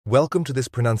Welcome to this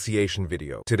pronunciation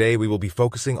video. Today we will be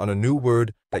focusing on a new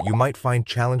word that you might find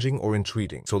challenging or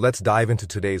intriguing. So let's dive into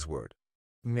today's word.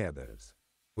 Mathers,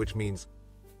 which means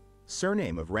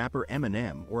Surname of rapper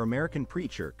Eminem or American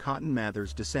preacher Cotton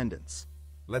Mather's descendants.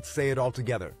 let's say it all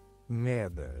together.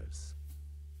 Mathers.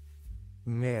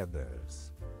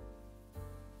 Mathers.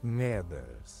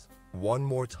 Mathers. One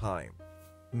more time.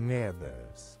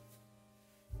 Mathers.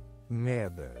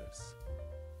 Mathers.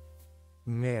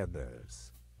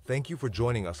 Mathers. Thank you for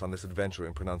joining us on this adventure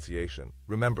in pronunciation.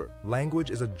 Remember, language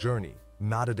is a journey,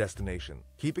 not a destination.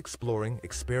 Keep exploring,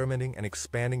 experimenting, and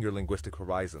expanding your linguistic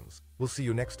horizons. We'll see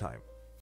you next time.